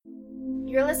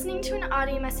You're listening to an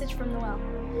audio message from The Well,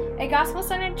 a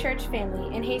gospel-centered church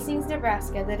family in Hastings,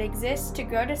 Nebraska that exists to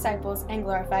grow disciples and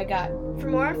glorify God. For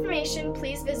more information,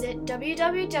 please visit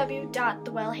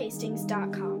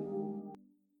www.thewellhastings.com.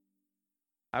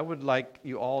 I would like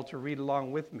you all to read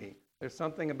along with me. There's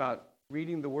something about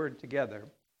reading the Word together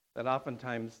that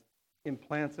oftentimes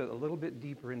implants it a little bit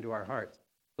deeper into our hearts.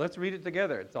 Let's read it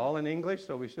together. It's all in English,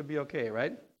 so we should be okay,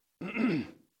 right?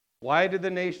 Why do the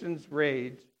nations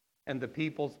rage and the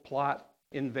peoples plot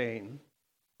in vain?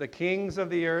 The kings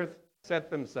of the earth set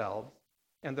themselves,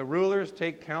 and the rulers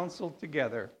take counsel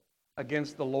together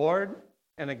against the Lord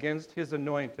and against his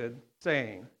anointed,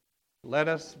 saying, let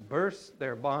us burst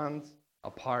their bonds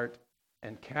apart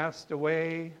and cast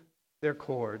away their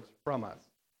cords from us.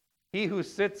 He who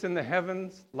sits in the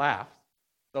heavens laughs.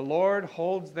 The Lord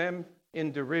holds them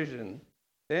in derision.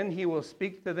 Then he will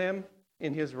speak to them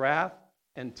in his wrath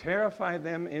and terrify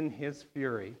them in his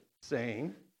fury,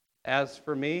 saying, as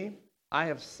for me, I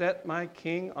have set my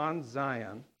king on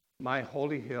Zion, my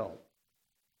holy hill.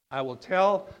 I will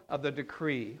tell of the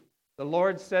decree. The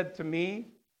Lord said to me,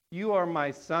 you are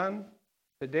my son.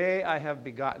 Today I have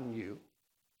begotten you.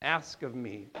 Ask of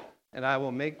me, and I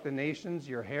will make the nations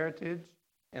your heritage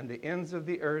and the ends of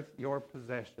the earth your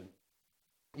possession.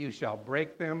 You shall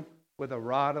break them with a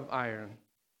rod of iron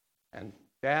and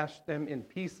dash them in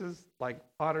pieces like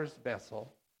potter's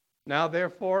vessel. Now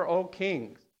therefore, O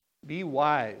kings, be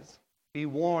wise, be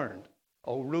warned,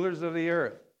 O rulers of the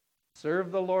earth.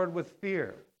 Serve the Lord with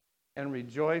fear and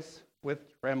rejoice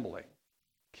with trembling.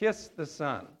 Kiss the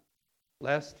Son,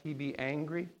 lest he be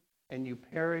angry and you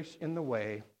perish in the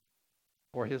way,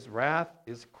 for his wrath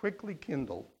is quickly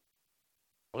kindled.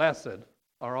 Blessed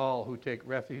are all who take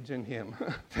refuge in him.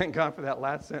 Thank God for that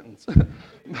last sentence.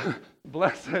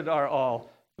 Blessed are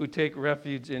all who take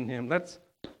refuge in him. Let's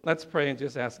pray and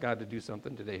just ask God to do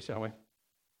something today, shall we?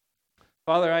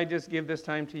 Father, I just give this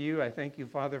time to you. I thank you,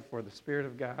 Father, for the Spirit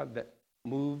of God that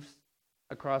moves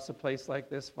across a place like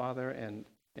this, Father, and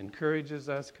encourages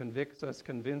us, convicts us,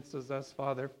 convinces us,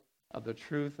 Father, of the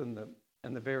truth and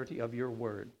the verity of your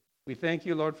word. We thank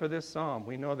you, Lord, for this psalm.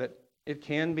 We know that it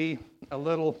can be a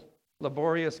little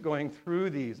laborious going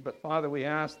through these, but Father, we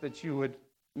ask that you would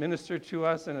minister to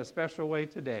us in a special way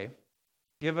today.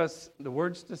 Give us the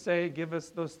words to say, give us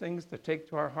those things to take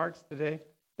to our hearts today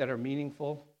that are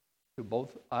meaningful to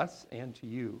both us and to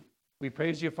you. We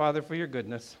praise you, Father, for your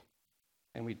goodness,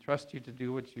 and we trust you to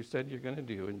do what you said you're going to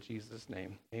do in Jesus'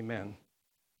 name. Amen.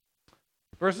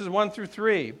 Verses 1 through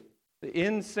 3, the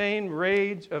insane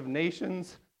rage of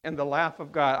nations and the laugh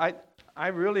of God. I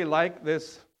really like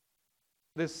this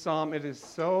psalm.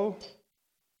 It's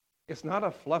not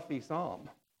a fluffy psalm. It'd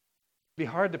be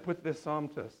hard to put this psalm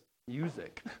to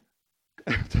music,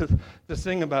 to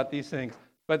sing about these things.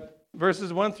 But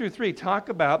verses 1 through 3 talk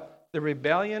about the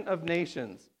rebellion of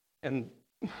nations. And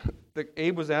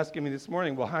Abe was asking me this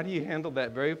morning, well, how do you handle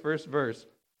that very first verse?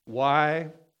 Why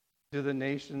do the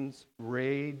nations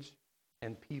rage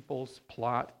and peoples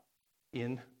plot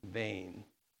in vain?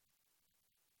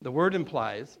 The word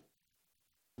implies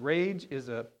rage is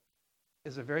a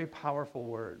very powerful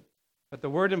word. But the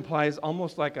word implies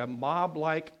almost like a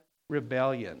mob-like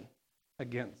rebellion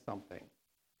against something.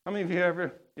 How many of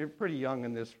you you're pretty young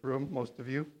in this room, most of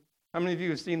you. How many of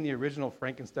you have seen the original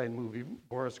Frankenstein movie,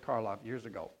 Boris Karloff, years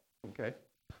ago? Okay.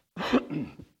 Do you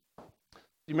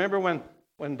remember when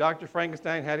Dr.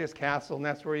 Frankenstein had his castle, and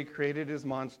that's where he created his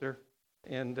monster?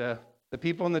 And the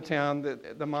people in the town,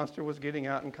 the monster was getting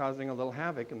out and causing a little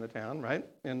havoc in the town, right?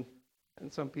 And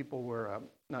some people were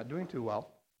not doing too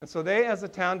well. And so they, as a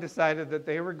town, decided that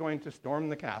they were going to storm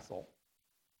the castle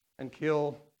and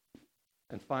kill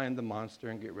and find the monster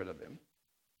and get rid of him.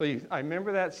 So I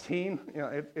remember that scene.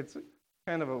 It's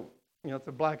kind of it's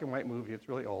a black and white movie. It's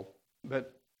really old.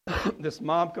 But this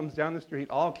mob comes down the street,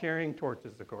 all carrying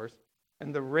torches, of course.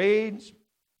 And the rage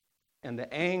and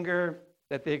the anger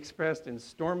that they expressed in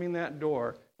storming that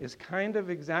door is kind of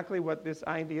exactly what this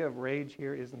idea of rage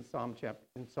here is in Psalm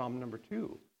number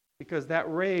 2. Because that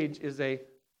rage is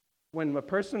when a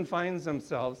person finds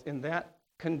themselves in that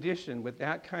condition with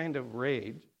that kind of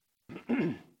rage,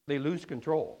 they lose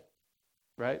control,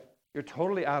 right? You're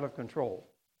totally out of control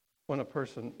when a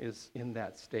person is in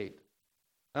that state.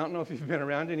 I don't know if you've been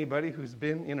around anybody who's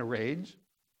been in a rage,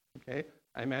 okay?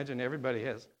 I imagine everybody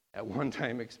has at one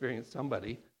time experienced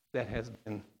somebody that has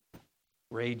been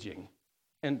raging.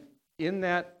 And in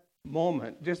that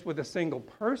moment, just with a single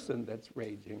person that's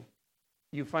raging,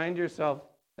 you find yourself,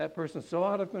 that person so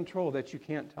out of control that you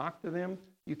can't talk to them,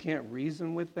 you can't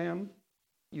reason with them,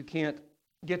 you can't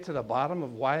get to the bottom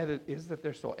of why it is that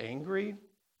they're so angry.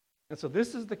 And so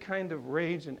this is the kind of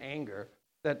rage and anger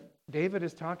that David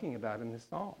is talking about in this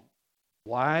psalm.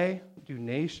 Why do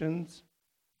nations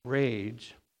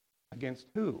rage against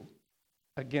who?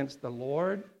 Against the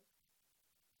Lord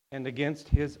and against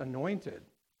his anointed,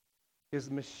 his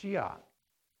Mashiach,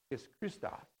 his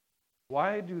Christos.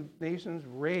 Why do nations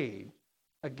rage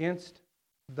against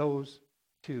those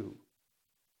two?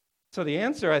 So the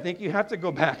answer, I think you have to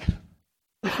go back.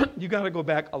 You got to go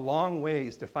back a long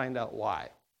ways to find out why.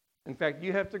 In fact,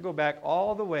 you have to go back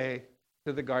all the way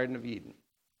to the Garden of Eden.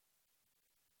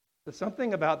 There's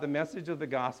something about the message of the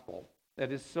gospel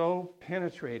that is so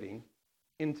penetrating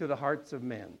into the hearts of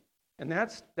men. And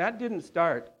that didn't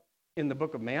start in the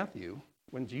book of Matthew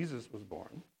when Jesus was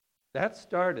born. That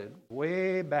started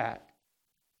way back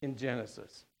in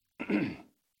Genesis.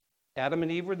 Adam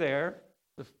and Eve were there.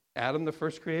 Adam, the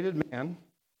first created man,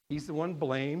 he's the one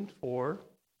blamed for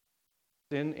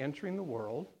sin entering the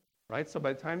world, right? So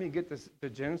by the time you get to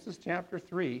Genesis chapter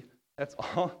 3, that's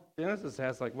all. Genesis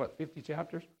has 50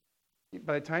 chapters?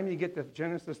 By the time you get to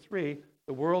Genesis 3,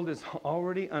 the world is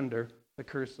already under the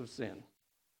curse of sin.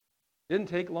 Didn't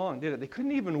take long, did it? They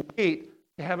couldn't even wait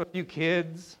to have a few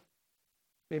kids.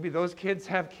 Maybe those kids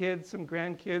have kids, some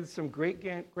grandkids, some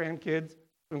great-grandkids,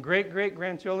 some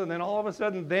great-great-grandchildren, then all of a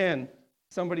sudden then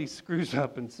somebody screws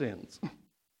up and sins.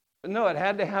 But no, it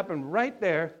had to happen right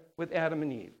there with Adam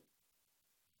and Eve.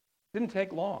 Didn't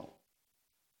take long.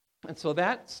 And so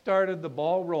that started the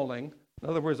ball rolling. In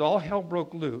other words, all hell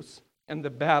broke loose and the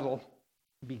battle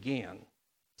began.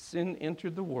 Sin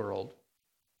entered the world,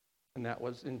 and that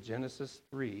was in Genesis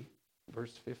 3,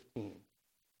 verse 15.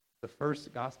 The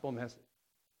first gospel message.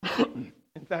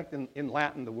 In fact, in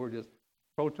Latin, the word is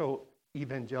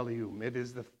proto-evangelium. It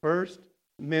is the first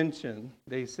mention,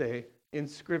 they say, in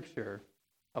Scripture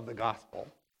of the gospel.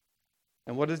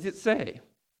 And what does it say?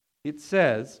 It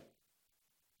says,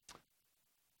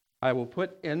 I will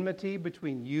put enmity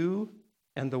between you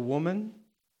and the woman,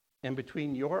 and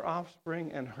between your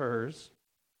offspring and hers.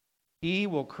 He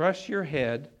will crush your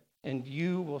head, and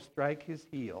you will strike his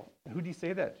heel. And who do you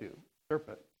say that to?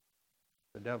 Serpent,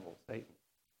 the devil, Satan.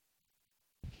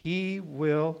 He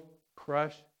will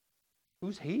crush.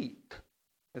 Who's he?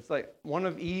 It's like one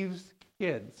of Eve's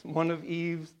kids,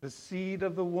 the seed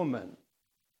of the woman,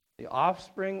 the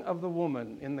offspring of the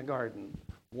woman in the garden.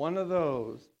 One of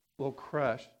those will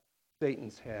crush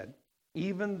Satan's head,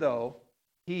 even though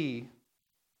he,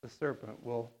 the serpent,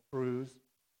 will bruise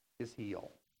his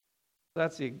heel.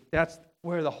 That's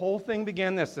where the whole thing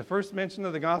began. That's the first mention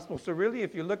of the gospel. So really,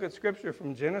 if you look at Scripture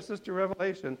from Genesis to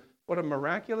Revelation, what a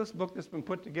miraculous book that's been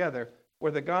put together,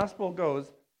 where the gospel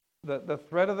goes, the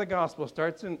thread of the gospel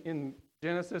starts in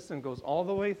Genesis and goes all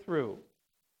the way through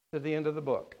to the end of the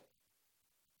book.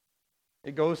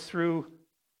 It goes through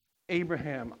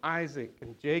Abraham, Isaac,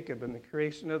 and Jacob, and the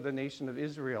creation of the nation of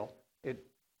Israel.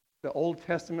 The Old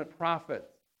Testament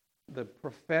prophets, the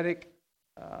prophetic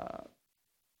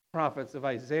prophets of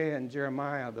Isaiah and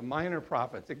Jeremiah, the minor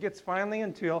prophets. It gets finally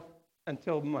until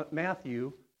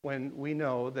Matthew, when we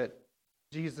know that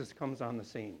Jesus comes on the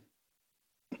scene.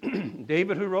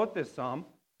 David, who wrote this psalm,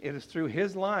 it is through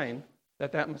his line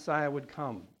that Messiah would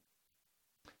come.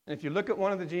 And if you look at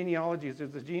one of the genealogies,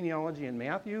 there's a genealogy in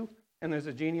Matthew, and there's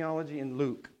a genealogy in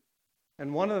Luke.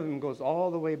 And one of them goes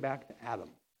all the way back to Adam.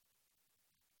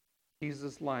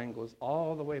 Jesus' line goes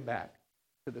all the way back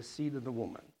to the seed of the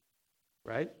woman,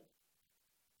 right?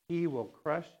 He will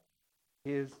crush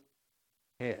his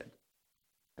head.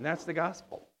 And that's the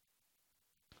gospel.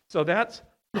 So that's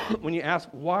when you ask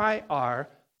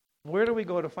where do we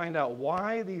go to find out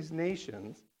why these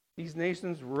nations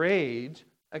rage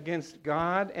against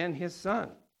God and his Son,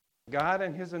 God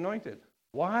and his anointed?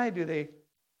 Why do they?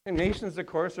 And nations, of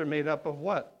course, are made up of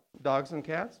what? Dogs and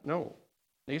cats? No.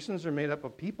 Nations are made up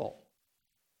of people.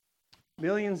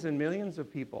 Millions and millions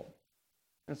of people.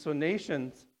 And so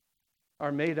nations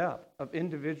are made up of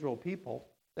individual people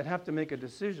that have to make a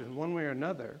decision one way or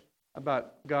another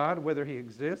about God, whether he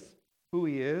exists, who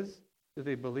he is, do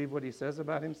they believe what he says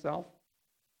about himself?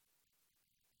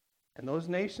 And those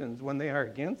nations, when they are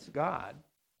against God,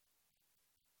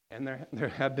 and there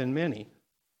have been many,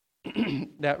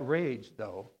 that rage,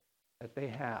 though, that they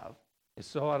have is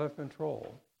so out of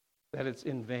control that it's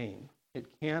in vain. It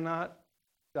cannot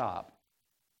stop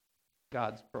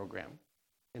God's program.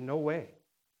 In no way.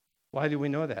 Why do we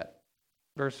know that?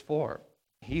 Verse 4,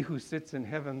 he who sits in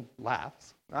heaven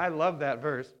laughs. I love that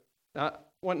verse. Now,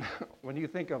 when you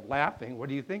think of laughing, what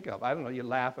do you think of? I don't know, you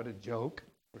laugh at a joke,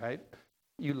 right?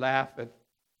 You laugh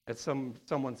at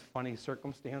someone's funny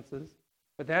circumstances.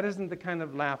 But that isn't the kind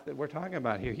of laugh that we're talking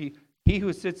about here. He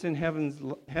who sits in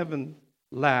heaven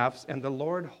laughs, and the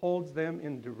Lord holds them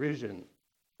in derision.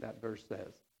 that verse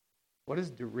says. What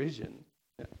is derision?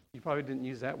 You probably didn't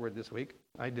use that word this week.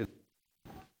 I did.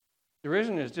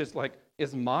 Derision is just like,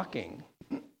 it's mocking.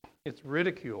 It's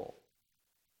ridicule.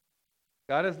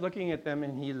 God is looking at them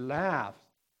and he laughs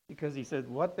because he said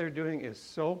what they're doing is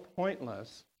so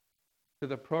pointless to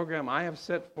the program I have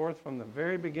set forth from the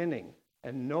very beginning,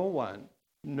 and no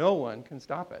one can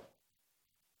stop it.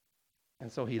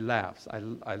 And so he laughs.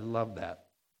 I love that.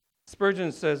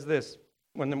 Spurgeon says this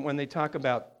when they talk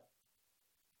about,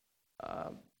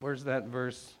 where's that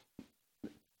verse?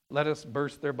 Let us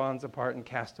burst their bonds apart and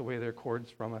cast away their cords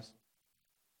from us.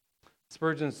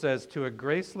 Spurgeon says, to a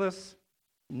graceless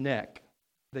neck,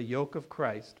 the yoke of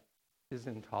Christ is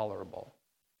intolerable.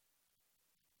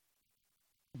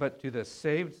 But to the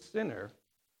saved sinner,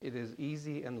 it is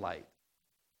easy and light.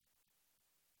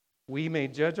 We may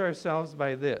judge ourselves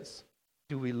by this.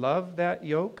 Do we love that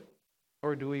yoke,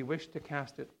 or do we wish to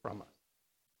cast it from us?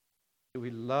 Do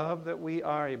we love that we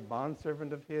are a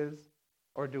bondservant of his,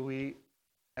 or do we,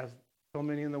 as so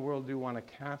many in the world do, want to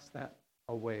cast that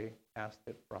away, cast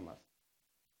it from us?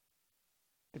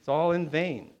 It's all in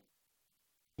vain.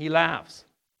 He laughs.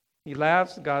 He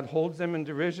laughs. God holds them in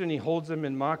derision. He holds them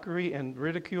in mockery and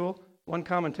ridicule. One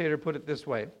commentator put it this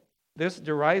way: this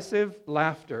derisive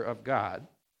laughter of God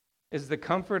is the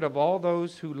comfort of all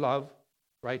those who love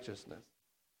righteousness.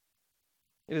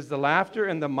 It is the laughter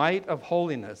and the might of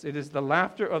holiness. It is the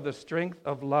laughter of the strength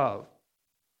of love.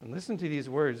 And listen to these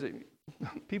words.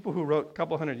 People who wrote a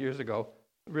couple hundred years ago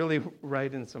really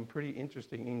write in some pretty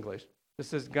interesting English. It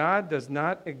says, God does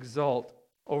not exult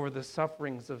over the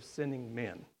sufferings of sinning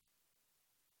men.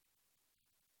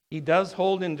 He does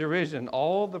hold in derision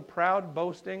all the proud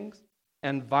boastings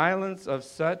and violence of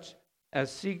such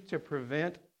as seek to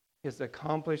prevent his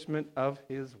accomplishment of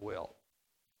his will.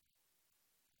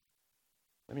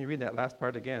 Let me read that last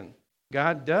part again.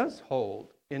 God does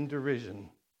hold in derision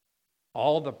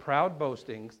all the proud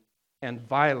boastings and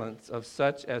violence of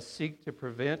such as seek to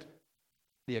prevent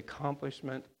the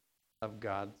accomplishment of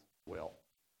God's will.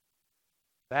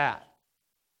 That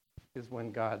is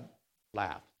when God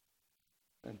laughs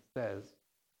and says,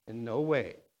 in no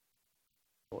way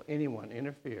will anyone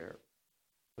interfere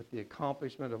with the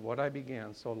accomplishment of what I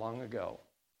began so long ago,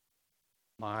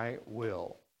 my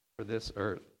will for this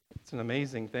earth. It's an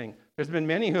amazing thing. There's been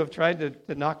many who have tried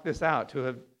to knock this out,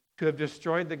 to have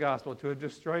destroyed the gospel, to have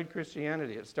destroyed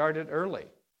Christianity. It started early.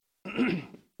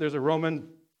 There's a Roman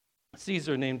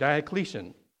Caesar named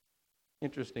Diocletian.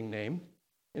 Interesting name.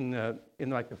 In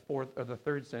like the 4th or the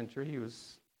 3rd century, he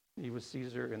was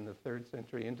Caesar in the 3rd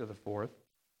century into the 4th.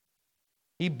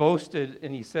 He boasted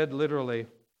and he said literally,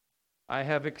 I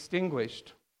have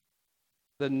extinguished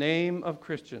the name of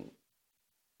Christian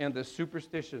and the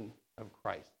superstition of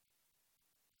Christ.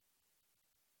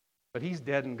 But he's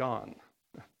dead and gone,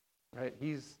 right?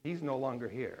 He's no longer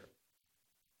here.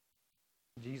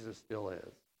 Jesus still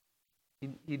is.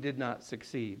 He did not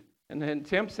succeed. And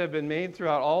attempts have been made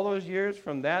throughout all those years.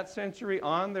 From that century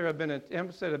on, there have been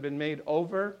attempts that have been made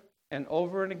over and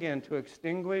over and again to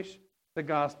extinguish the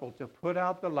gospel, to put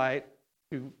out the light,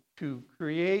 to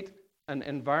create an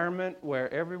environment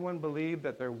where everyone believed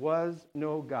that there was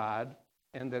no God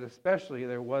and that especially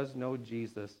there was no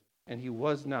Jesus, and he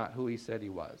was not who he said he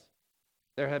was.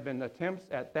 There have been attempts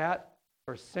at that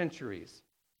for centuries,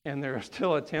 and there are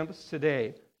still attempts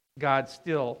today. God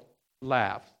still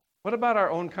laughs. What about our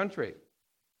own country?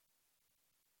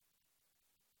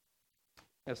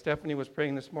 As Stephanie was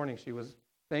praying this morning, she was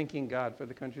thanking God for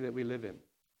the country that we live in,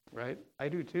 right? I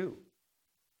do too.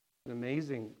 An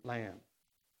amazing land.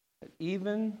 But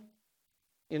even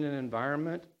in an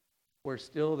environment where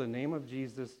still the name of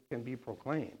Jesus can be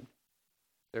proclaimed,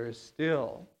 there is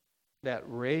still that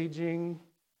raging,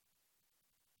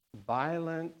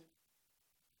 violent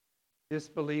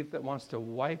disbelief that wants to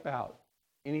wipe out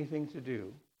anything to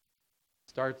do.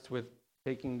 Starts with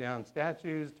taking down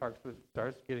statues,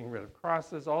 starts getting rid of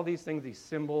crosses, all these things, these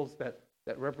symbols that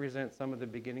represent some of the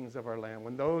beginnings of our land.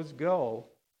 When those go,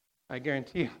 I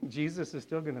guarantee you, Jesus is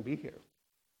still going to be here.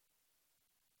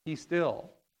 He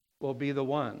still will be the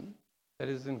one that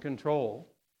is in control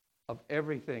of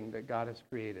everything that God has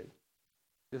created.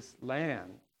 This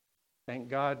land, thank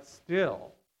God,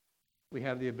 still we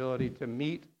have the ability to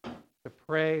meet, to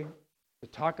pray, to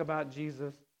talk about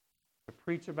Jesus, to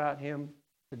preach about him,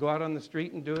 to go out on the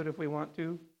street and do it if we want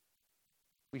to.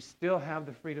 We still have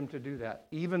the freedom to do that,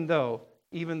 even though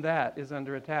even that is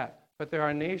under attack. But there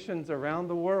are nations around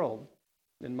the world,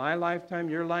 in my lifetime,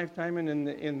 your lifetime, and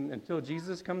until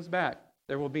Jesus comes back,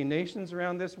 there will be nations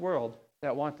around this world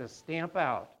that want to stamp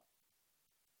out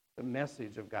the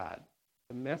message of God,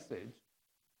 the message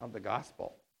of the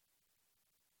gospel.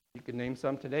 You can name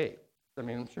some today. I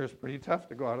mean, I'm sure it's pretty tough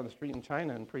to go out on the street in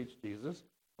China and preach Jesus,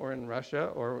 or in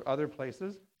Russia, or other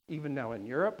places, even now in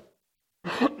Europe,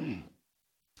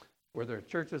 where their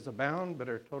churches abound but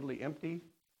are totally empty.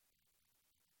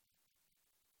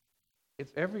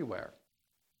 It's everywhere.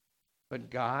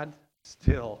 But God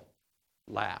still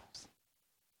laughs.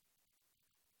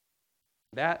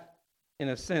 That, in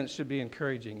a sense, should be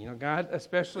encouraging. God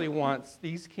especially wants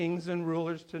these kings and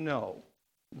rulers to know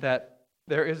that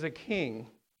there is a king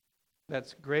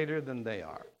that's greater than they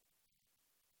are.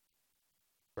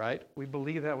 Right? We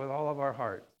believe that with all of our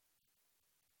hearts.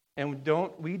 And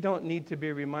we don't need to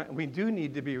be reminded. We do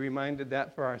need to be reminded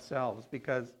that for ourselves,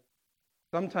 because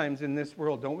sometimes in this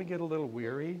world, don't we get a little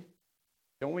weary?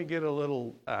 Don't we get a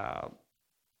little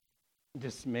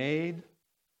dismayed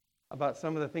about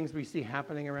some of the things we see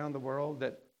happening around the world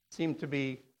that seem to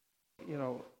be,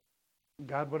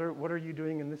 God, what are you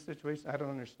doing in this situation? I don't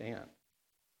understand.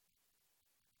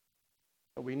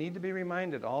 But we need to be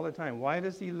reminded all the time, why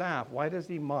does he laugh? Why does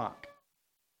he mock?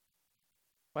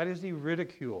 Why does he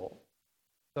ridicule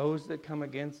those that come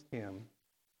against him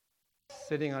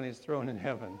sitting on his throne in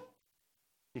heaven?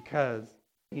 Because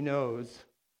he knows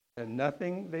that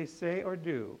nothing they say or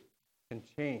do can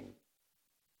change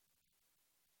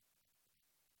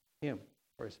him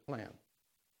or his plan.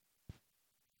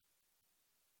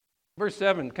 Verse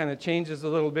 7 kind of changes a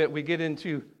little bit. We get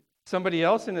into somebody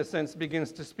else, in a sense,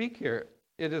 begins to speak here.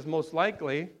 It is most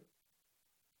likely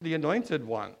the Anointed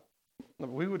One.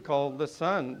 We would call the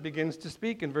Son begins to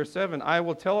speak in verse 7. I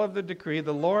will tell of the decree.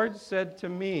 The Lord said to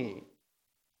me,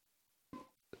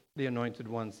 the Anointed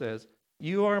One says,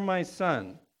 you are my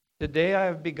Son. Today I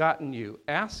have begotten you.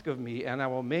 Ask of me, and I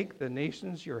will make the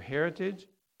nations your heritage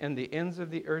and the ends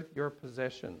of the earth your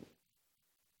possession.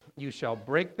 You shall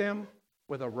break them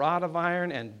with a rod of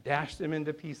iron and dash them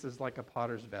into pieces like a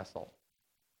potter's vessel.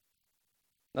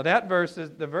 Now that verse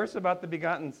is the verse about the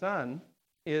begotten Son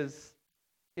is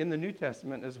in the New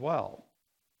Testament as well.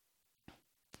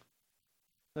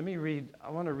 I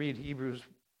want to read Hebrews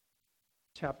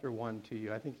chapter 1 to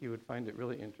you. I think you would find it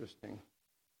really interesting.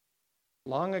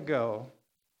 Long ago,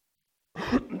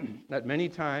 at many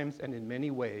times and in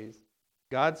many ways,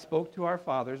 God spoke to our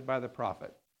fathers by the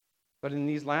prophet. But in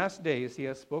these last days, he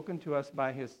has spoken to us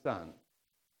by his Son,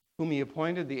 whom he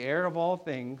appointed the heir of all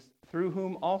things, through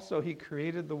whom also he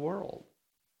created the world.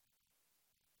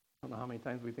 I don't know how many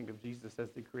times we think of Jesus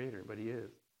as the creator, but he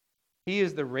is. He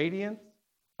is the radiance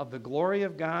of the glory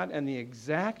of God and the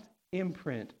exact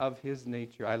imprint of his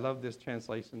nature. I love this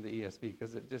translation, the ESV,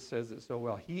 because it just says it so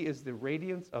well. He is the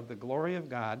radiance of the glory of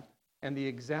God and the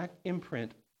exact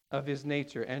imprint of his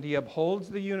nature, and he upholds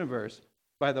the universe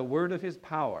by the word of his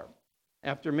power.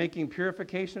 After making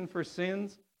purification for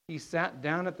sins, he sat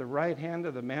down at the right hand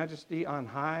of the Majesty on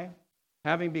high,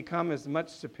 having become as much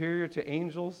superior to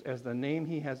angels as the name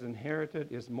he has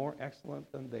inherited is more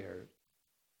excellent than theirs.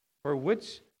 For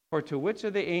to which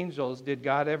of the angels did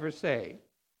God ever say,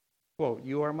 quote,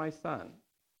 you are my Son,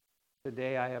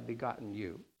 today I have begotten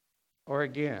you? Or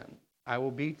again, I will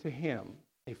be to him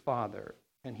a father,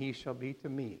 and he shall be to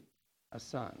me a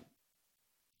son.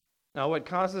 Now, what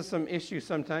causes some issues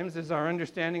sometimes is our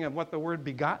understanding of what the word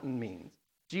begotten means.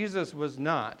 Jesus was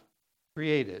not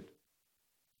created.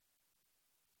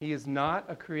 He is not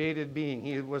a created being.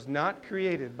 He was not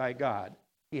created by God.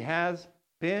 He has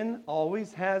been,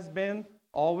 always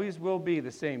will be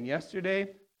the same yesterday,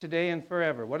 today, and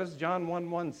forever. What does John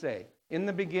 1:1 say? In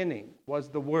the beginning was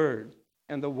the Word,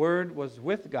 and the Word was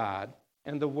with God,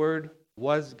 and the Word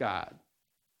was God.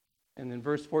 And then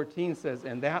verse 14 says,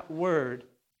 and that Word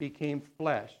became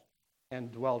flesh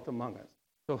and dwelt among us.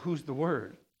 So who's the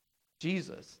Word?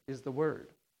 Jesus is the Word.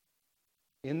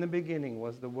 In the beginning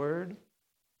was the Word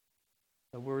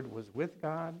was with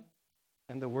God,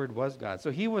 and the Word was God.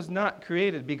 So he was not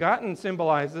created. Begotten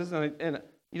symbolizes, and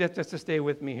you have to stay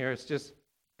with me here, it's just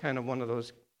kind of one of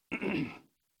those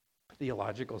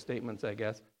theological statements, I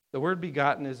guess. The word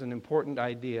begotten is an important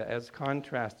idea as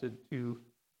contrasted to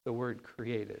the word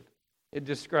created. It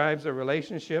describes a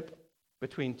relationship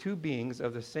between two beings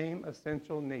of the same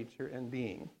essential nature and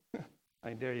being.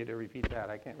 I dare you to repeat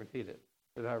that. I can't repeat it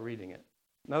without reading it.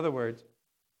 In other words,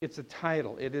 it's a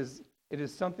title. It is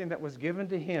something that was given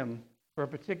to him for a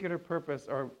particular purpose,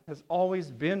 or has always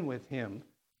been with him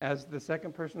as the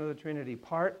second person of the Trinity,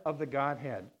 part of the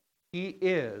Godhead. He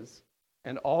is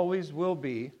and always will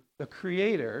be the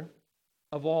creator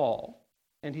of all,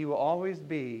 and he will always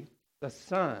be the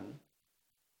Son,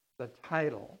 the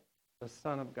title, the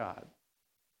Son of God.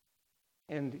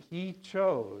 And he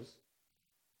chose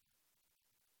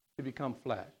to become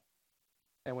flesh.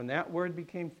 And when that word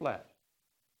became flesh,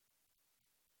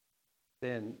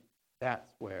 then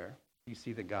that's where you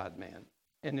see the God-man.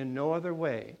 And in no other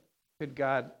way could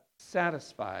God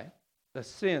satisfy the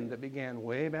sin that began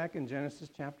way back in Genesis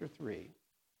chapter 3.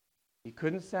 He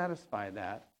couldn't satisfy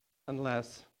that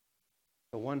unless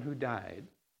the one who died,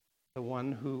 the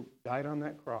one who died on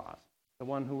that cross, the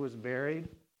one who was buried,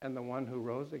 and the one who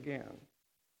rose again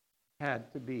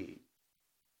had to be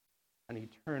an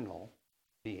eternal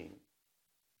being.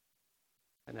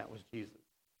 And that was Jesus.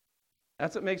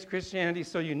 That's what makes Christianity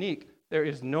so unique. There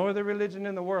is no other religion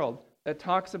in the world that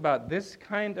talks about this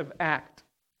kind of act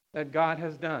that God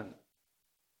has done.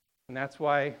 And that's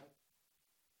why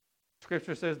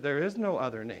Scripture says there is no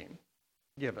other name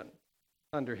given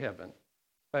under heaven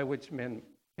by which men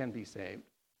can be saved.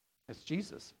 It's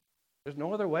Jesus. There's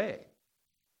no other way.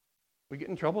 We get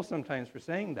in trouble sometimes for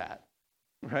saying that,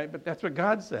 right? But that's what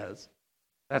God says.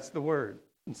 That's the word.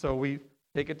 And so we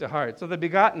take it to heart. So the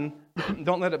begotten,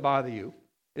 don't let it bother you.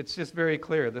 It's just very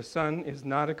clear. The Son is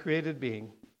not a created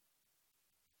being.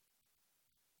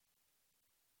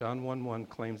 John 1:1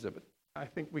 claims it. But I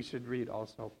think we should read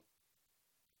also. What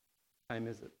time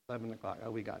is it? 11 o'clock.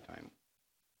 Oh, we got time.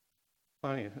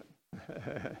 Funny.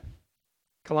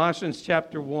 Colossians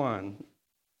chapter 1,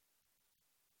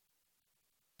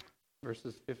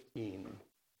 verses 15,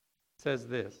 says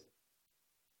this.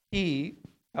 He,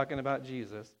 talking about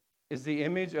Jesus, is the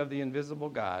image of the invisible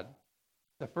God,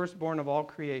 the firstborn of all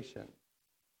creation.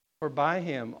 For by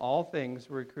him all things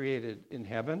were created in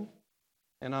heaven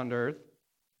and on earth,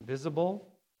 visible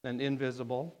and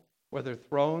invisible, whether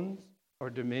thrones or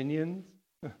dominions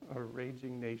or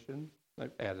raging nations,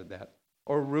 I've added that,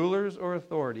 or rulers or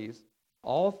authorities.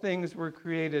 All things were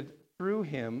created through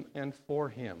him and for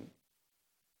him.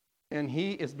 And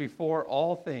he is before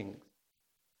all things,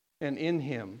 and in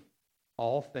him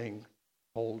all things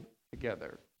hold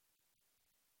together.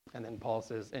 And then Paul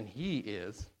says, and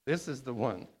this is the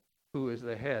one who is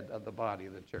the head of the body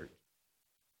of the church.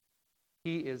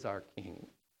 He is our king.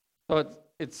 So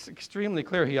it's extremely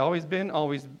clear. He always been,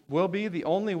 always will be. The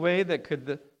only way could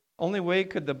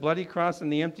the bloody cross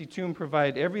and the empty tomb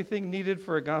provide everything needed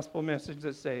for a gospel message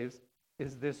that saves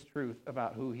is this truth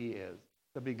about who he is,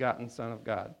 the begotten Son of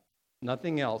God.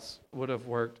 Nothing else would have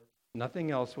worked.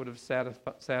 Nothing else would have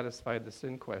satisfied the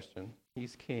sin question.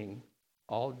 He's king.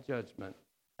 All judgment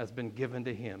has been given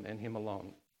to him and him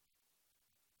alone.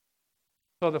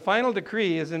 So the final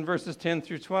decree is in verses 10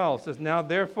 through 12. It says, now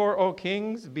therefore, O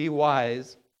kings, be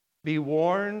wise. Be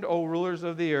warned, O rulers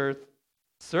of the earth.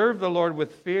 Serve the Lord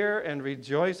with fear and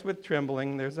rejoice with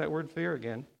trembling. There's that word fear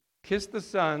again. Kiss the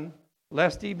Son,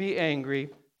 lest he be angry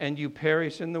and you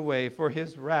perish in the way, for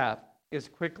his wrath is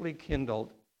quickly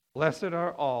kindled. Blessed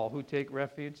are all who take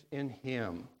refuge in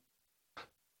him.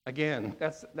 Again,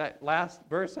 that's that last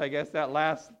verse, I guess, that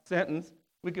last sentence.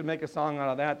 We could make a song out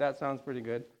of that. That sounds pretty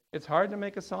good. It's hard to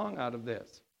make a song out of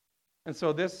this. And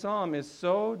so this psalm is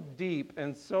so deep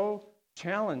and so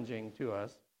challenging to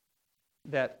us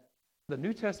that the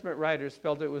New Testament writers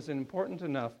felt it was important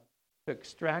enough to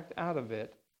extract out of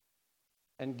it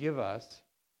and give us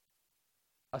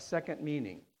a second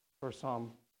meaning for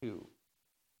Psalm 2,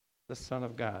 the Son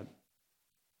of God.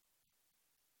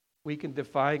 We can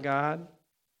defy God,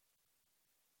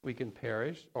 we can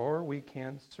perish, or we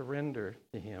can surrender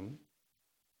to him.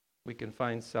 We can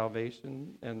find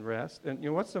salvation and rest. And you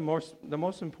know what's the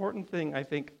most important thing, I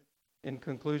think, in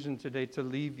conclusion today, to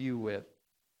leave you with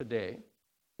today,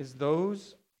 is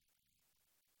those,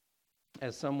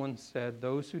 as someone said,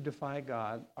 those who defy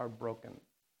God are broken.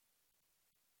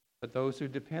 But those who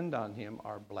depend on him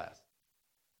are blessed.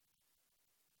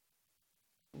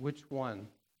 Which one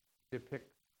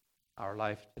depicts our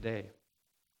life today?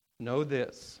 Know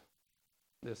this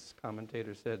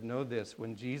commentator said, know this,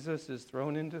 when Jesus is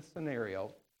thrown into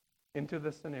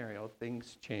the scenario,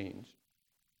 things change.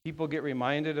 People get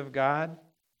reminded of God,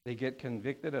 they get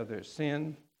convicted of their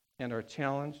sin, and are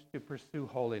challenged to pursue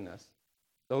holiness.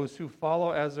 Those who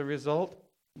follow as a result,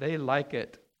 they like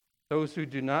it. Those who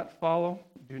do not follow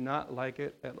do not like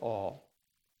it at all.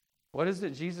 What is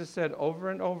it Jesus said over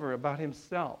and over about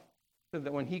himself? So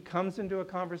that when he comes into a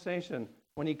conversation,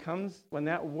 when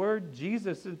that word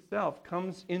Jesus itself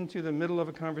comes into the middle of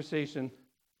a conversation,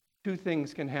 two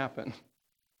things can happen.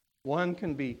 One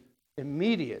can be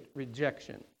immediate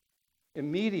rejection,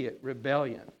 immediate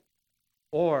rebellion,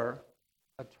 or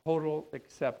a total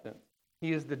acceptance.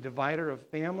 He is the divider of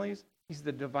families. He's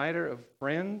the divider of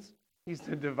friends. He's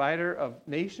the divider of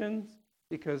nations,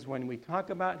 because when we talk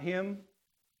about him,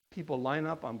 people line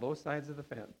up on both sides of the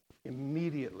fence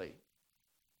immediately.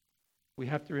 We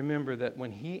have to remember that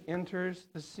when he enters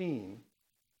the scene,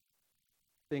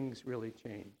 things really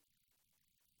change.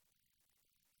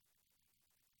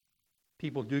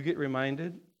 people do get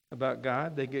reminded about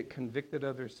God. They get convicted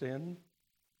of their sin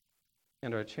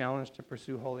and are challenged to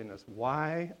pursue holiness.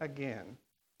 Why, again,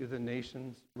 do the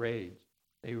nations rage?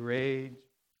 They rage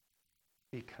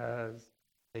because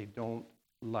they don't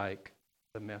like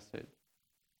the message.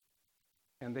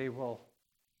 And they will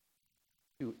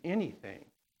do anything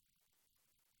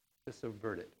to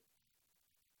subvert it.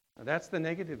 Now, that's the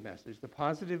negative message. The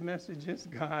positive message is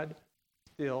God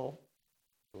still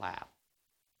laughs.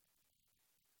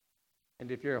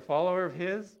 And if you're a follower of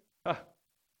His, and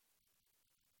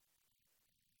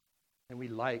we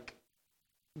like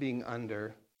being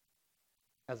under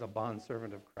as a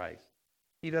bondservant of Christ.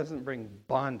 He doesn't bring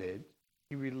bondage.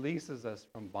 He releases us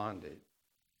from bondage.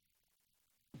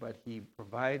 But He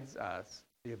provides us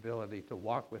the ability to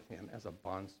walk with Him as a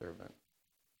bondservant.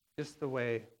 Just the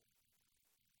way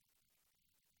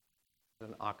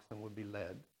an oxen would be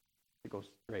led to go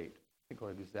straight, to go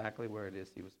exactly where it is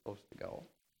he was supposed to go.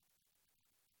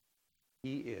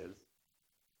 He is,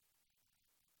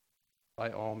 by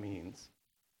all means,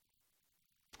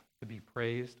 to be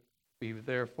praised. Be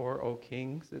therefore, O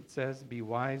kings, it says, be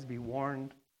wise, be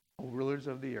warned, O rulers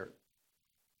of the earth.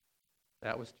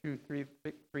 That was true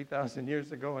 3,000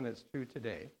 years ago, and it's true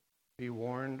today. Be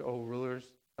warned, O rulers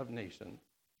of nations.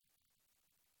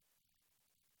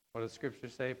 What does Scripture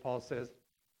say? Paul says,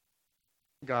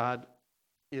 God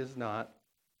is not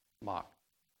mocked.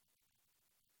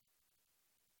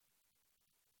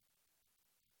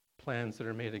 Plans that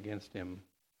are made against Him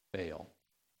fail.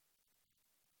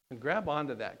 And grab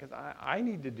onto that, because I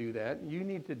need to do that. You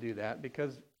need to do that,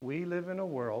 because we live in a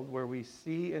world where we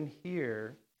see and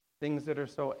hear things that are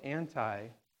so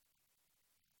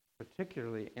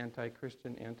particularly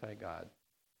anti-Christian, anti-God.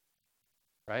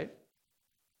 Right?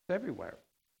 It's everywhere.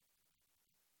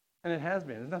 And it has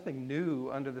been. There's nothing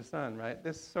new under the sun, right?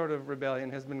 This sort of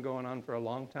rebellion has been going on for a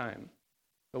long time.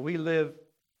 But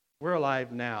we're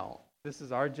alive now. This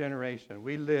is our generation.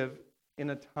 We live in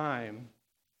a time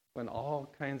when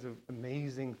all kinds of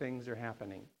amazing things are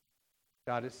happening.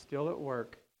 God is still at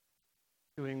work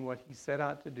doing what He set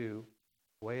out to do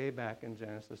way back in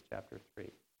Genesis chapter 3.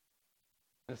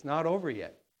 And it's not over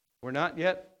yet. We're not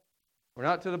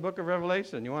to the book of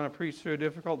Revelation. You want to preach through a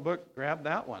difficult book? Grab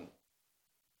that one.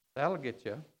 That'll get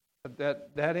you. But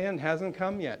that end hasn't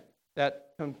come yet. That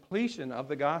completion of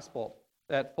the gospel,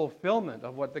 that fulfillment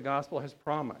of what the gospel has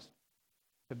promised,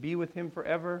 to be with Him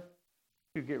forever,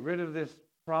 to get rid of this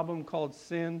problem called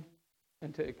sin,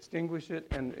 and to extinguish it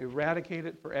and eradicate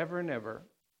it forever and ever,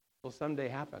 will someday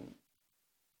happen.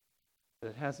 But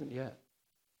it hasn't yet.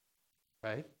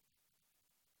 Right?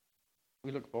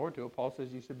 We look forward to it. Paul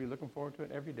says you should be looking forward to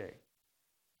it every day.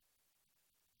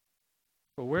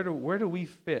 But where do we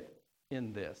fit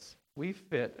in this? We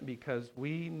fit because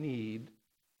we need,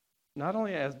 not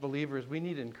only as believers, we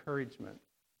need encouragement.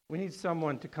 We need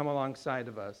someone to come alongside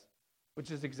of us, which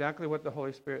is exactly what the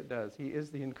Holy Spirit does. He is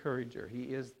the encourager. He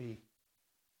is the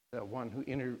one who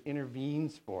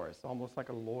intervenes for us, almost like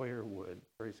a lawyer would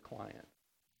for his client.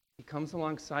 He comes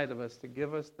alongside of us to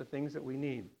give us the things that we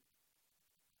need.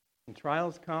 And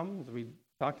trials come, as we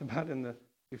talked about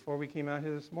before we came out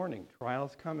here this morning.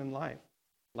 Trials come in life.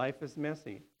 Life is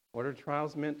messy. What are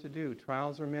trials meant to do?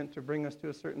 Trials are meant to bring us to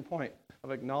a certain point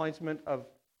of acknowledgement of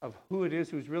who it is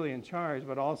who's really in charge,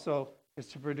 but also is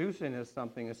to produce in us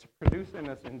something. Is to produce in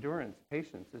us endurance,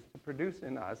 patience. Is to produce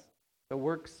in us the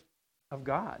works of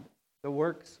God, the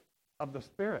works of the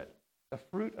Spirit, the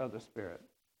fruit of the Spirit.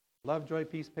 Love, joy,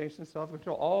 peace, patience,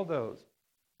 self-control. All those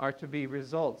are to be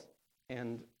results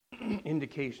and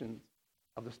indications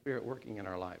of the Spirit working in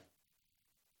our life.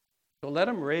 So let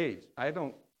them rage.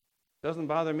 Doesn't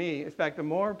bother me. In fact, the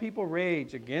more people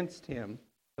rage against Him,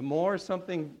 the more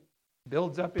something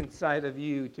builds up inside of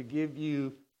you to give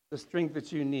you the strength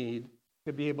that you need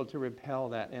to be able to repel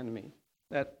that enemy.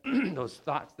 That those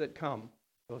thoughts that come,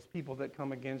 those people that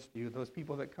come against you, those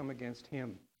people that come against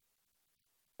Him.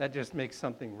 That just makes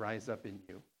something rise up in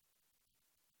you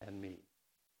and me.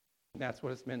 And that's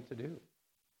what it's meant to do.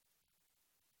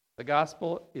 The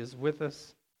gospel is with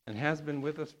us and has been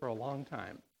with us for a long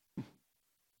time.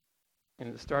 And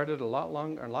it started a lot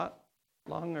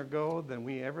longer ago than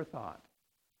we ever thought.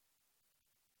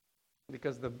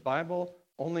 Because the Bible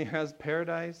only has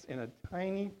paradise in a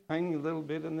tiny, tiny little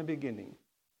bit in the beginning.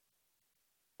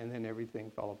 And then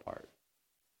everything fell apart.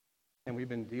 And we've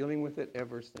been dealing with it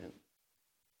ever since.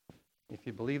 If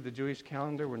you believe the Jewish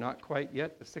calendar, we're not quite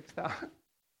yet to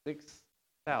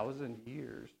 6,000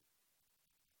 years.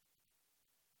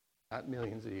 Not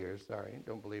millions of years, sorry,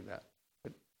 don't believe that.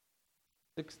 But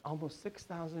almost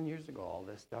 6,000 years ago, all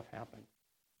this stuff happened.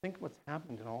 Think what's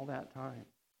happened in all that time.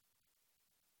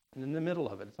 And in the middle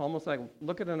of it, it's almost like,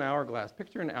 look at an hourglass.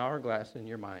 Picture an hourglass in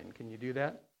your mind. Can you do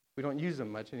that? We don't use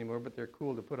them much anymore, but they're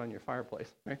cool to put on your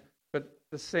fireplace, right? But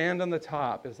the sand on the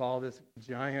top is all this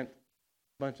giant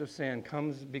bunch of sand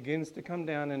begins to come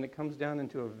down, and it comes down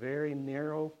into a very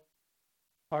narrow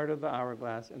part of the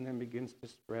hourglass and then begins to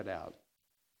spread out.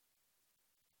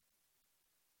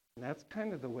 And that's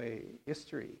kind of the way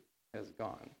history has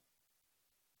gone.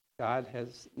 God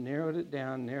has narrowed it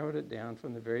down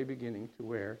from the very beginning to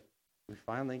where we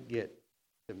finally get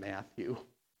to Matthew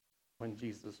when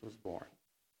Jesus was born.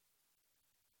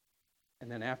 And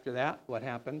then after that, what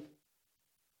happened?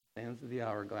 Sands of the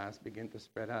hourglass begin to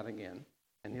spread out again.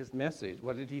 And his message,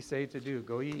 what did he say to do?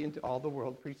 Go ye into all the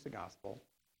world, preach the gospel.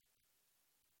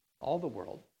 All the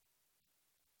world.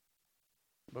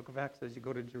 The book of Acts says you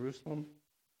go to Jerusalem,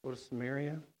 go to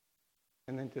Samaria,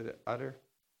 and then to the utter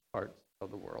parts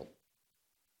of the world.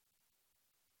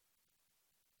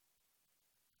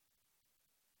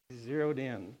 He zeroed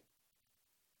in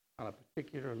on a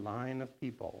particular line of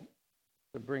people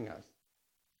to bring us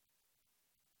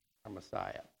our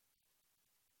Messiah.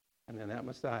 And then that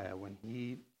Messiah, when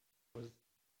he was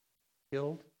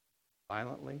killed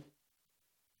violently,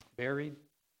 buried,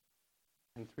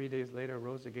 and 3 days later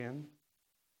rose again.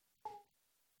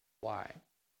 Why?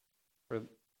 For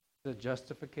the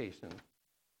justification,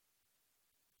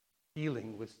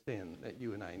 healing with sin that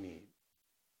you and I need.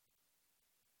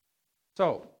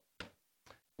 So,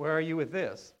 where are you with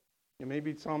this? It may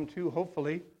be Psalm 2,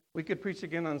 hopefully. We could preach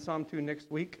again on Psalm 2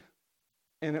 next week,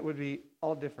 and it would be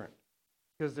all different.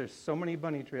 Because there's so many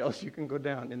bunny trails you can go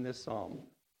down in this psalm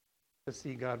to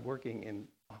see God working in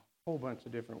a whole bunch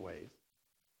of different ways.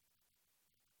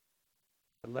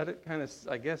 But let it kind of,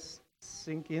 I guess,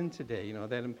 sink in today,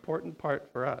 that important part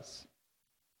for us.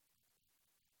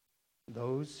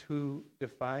 Those who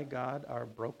defy God are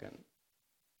broken.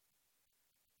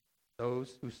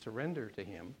 Those who surrender to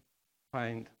him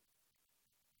find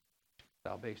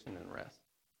salvation and rest.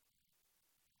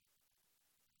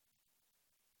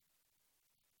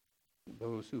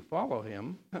 Those who follow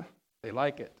him, they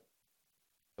like it.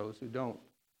 Those who don't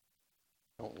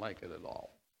like it at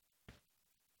all.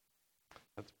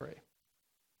 Let's pray.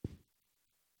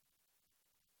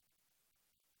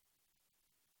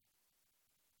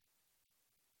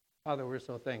 Father, we're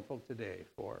so thankful today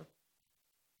for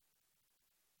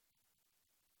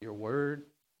your word,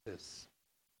 this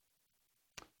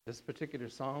particular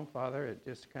song, Father. It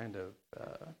just kind of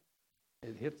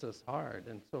it hits us hard.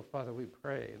 And so, Father, we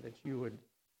pray that you would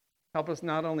help us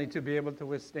not only to be able to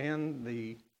withstand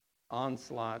the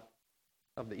onslaught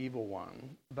of the evil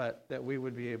one, but that we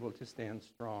would be able to stand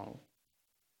strong,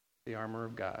 the armor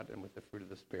of God and with the fruit of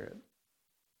the Spirit.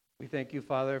 We thank you,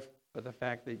 Father, for the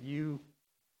fact that you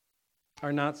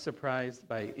are not surprised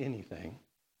by anything.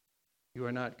 You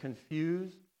are not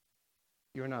confused.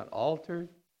 You are not altered.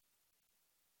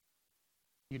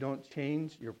 You don't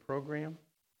change your program.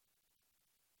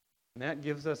 And that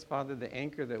gives us, Father, the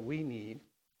anchor that we need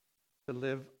to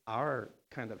live our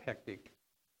kind of hectic,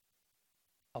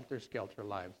 helter-skelter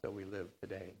lives that we live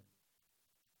today.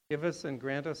 Give us and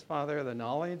grant us, Father, the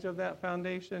knowledge of that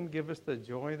foundation. Give us the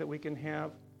joy that we can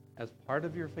have as part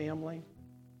of your family.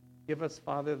 Give us,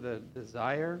 Father, the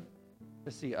desire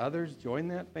to see others join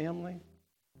that family.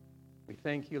 We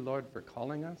thank you, Lord, for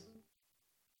calling us.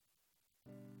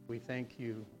 We thank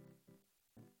you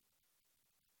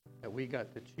that we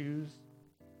got to choose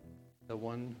the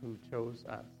one who chose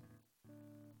us.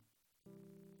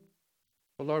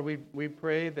 So, Lord, we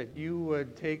pray that you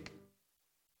would take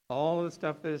all the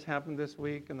stuff that has happened this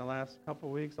week and the last couple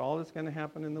of weeks, all that's going to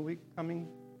happen in the week coming,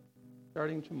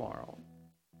 starting tomorrow.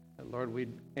 That, Lord,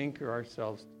 we'd anchor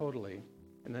ourselves totally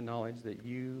in the knowledge that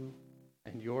you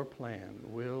and your plan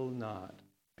will not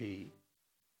be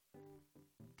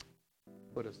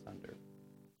put asunder.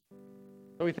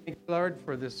 So we thank you, Lord,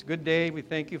 for this good day. We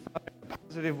thank you, Father, in a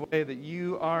positive way that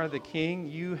you are the King.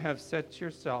 You have set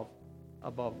yourself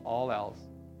above all else,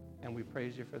 and we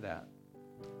praise you for that.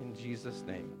 In Jesus'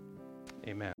 name,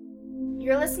 amen.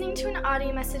 You're listening to an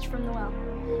audio message from The Well,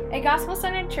 a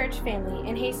gospel-centered church family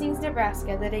in Hastings,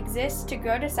 Nebraska that exists to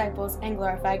grow disciples and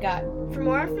glorify God. For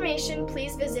more information,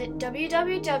 please visit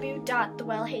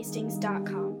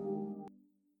www.thewellhastings.com.